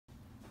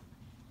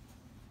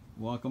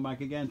Welcome back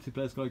again to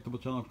Playdays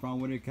Collectibles channel from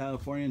Winter,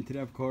 California. And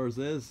today, of course,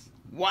 is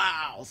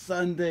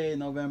Sunday,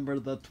 November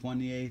the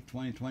 28th,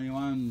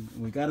 2021.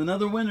 We got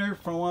another winner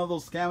from one of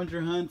those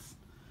scavenger hunts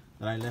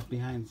that I left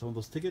behind. Some of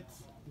those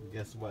tickets.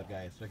 Guess what,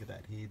 guys? Look at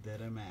that. He did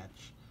a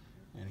match,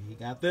 and he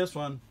got this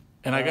one.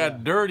 And I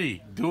got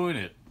dirty doing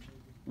it.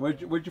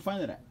 Where'd you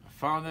find it at? I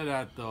found it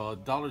at the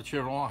Dollar Tree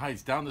in Royal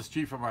Heights, down the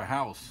street from our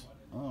house.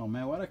 Oh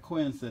man, what a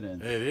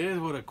coincidence! It is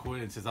what a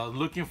coincidence. I was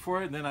looking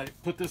for it, and then I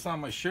put this on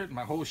my shirt, and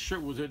my whole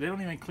shirt was there. They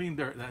don't even clean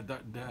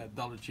that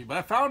Dollar Tree, but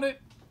I found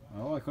it.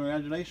 Oh,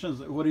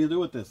 congratulations! What do you do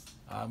with this?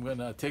 I'm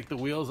gonna take the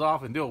wheels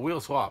off and do a wheel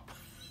swap.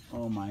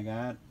 Oh my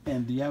God!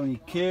 And do you have any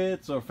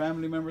kids or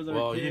family members that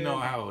are kids? Well, you know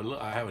how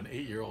I have an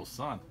 8-year-old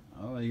son.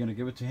 Oh, are you gonna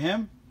give it to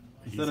him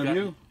instead of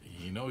you?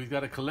 You know he's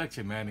got a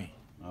collection, Manny.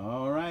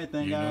 All right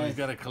then, guys. You know he's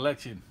got a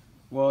collection.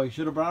 Well, you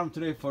should have brought him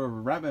today for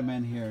Rabbit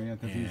Man here,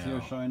 because he's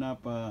here showing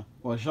up. Well,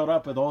 he showed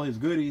up with all his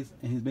goodies,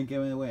 and he's been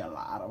giving away a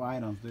lot of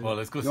items, dude. Well,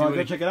 let's go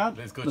check it out?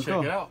 Let's go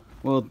check it out.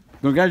 Well,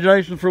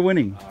 congratulations for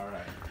winning. All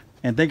right.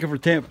 And thank you for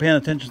paying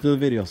attention to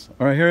the videos.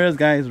 All right, here it is,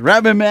 guys.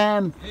 Rabbit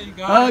Man. Hey, you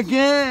guys.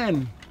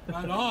 Again.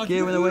 Right on.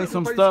 Giving away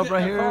some stuff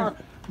right here.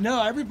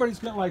 No, everybody's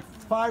got like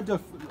 5 to.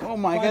 Oh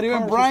my God!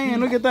 Even Brian,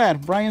 look at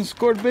that. Brian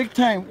scored big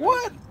time.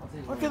 What?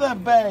 Look at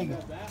that bag.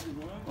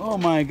 Oh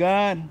my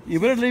God! You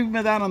better leave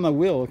me that on the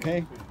wheel,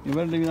 okay? You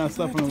better leave me that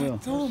stuff on the wheel.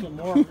 Some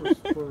more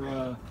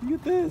for look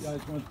at this. You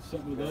guys want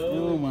something of those?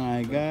 Oh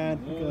my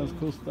God! Look at this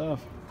cool stuff.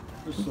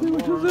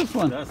 What is this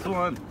one? That's the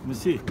one. Let me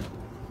see.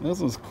 This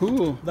one's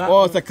cool.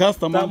 Oh, it's a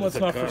custom. That one's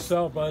not for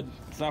sale, bud.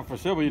 It's not for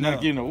sale, but you're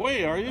not giving it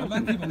away, are you?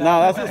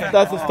 No,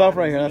 that's the stuff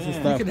right here. That's the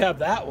stuff. You can have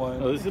that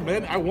one. Oh, this is,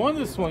 man, I won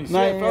this one.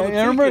 No,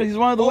 remember, he's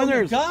one of the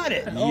winners. You got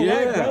it. Oh,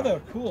 yeah. right,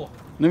 brother. Cool.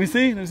 Let me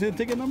see the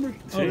ticket number.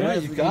 Oh, yeah,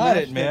 you got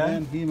it,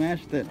 man. He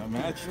matched it. I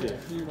matched it.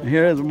 And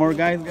here is more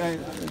guys.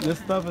 This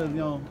stuff is,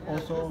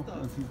 also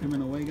he's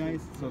giving away,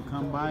 guys. So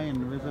come by and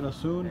visit us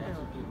soon.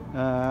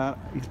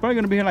 He's probably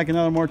gonna be here like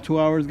another more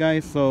 2 hours,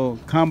 guys. So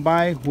come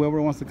by,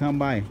 whoever wants to come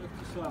by.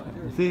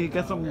 See, you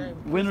got some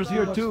winners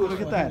here too.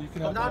 Look at that.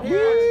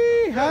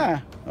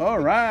 Wee-ha. All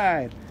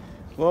right.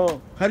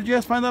 Well, how did you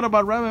guys find out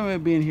about Rabbit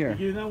Man being here?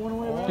 Give that one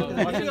away.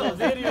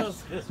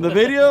 The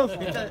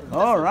videos?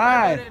 All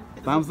right.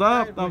 Thumbs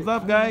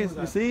up, guys.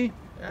 You see?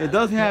 It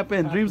does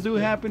happen. Dreams do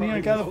happen here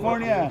in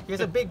California.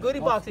 There's a big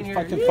goodie box in here. If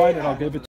I can find it, I'll give it to you.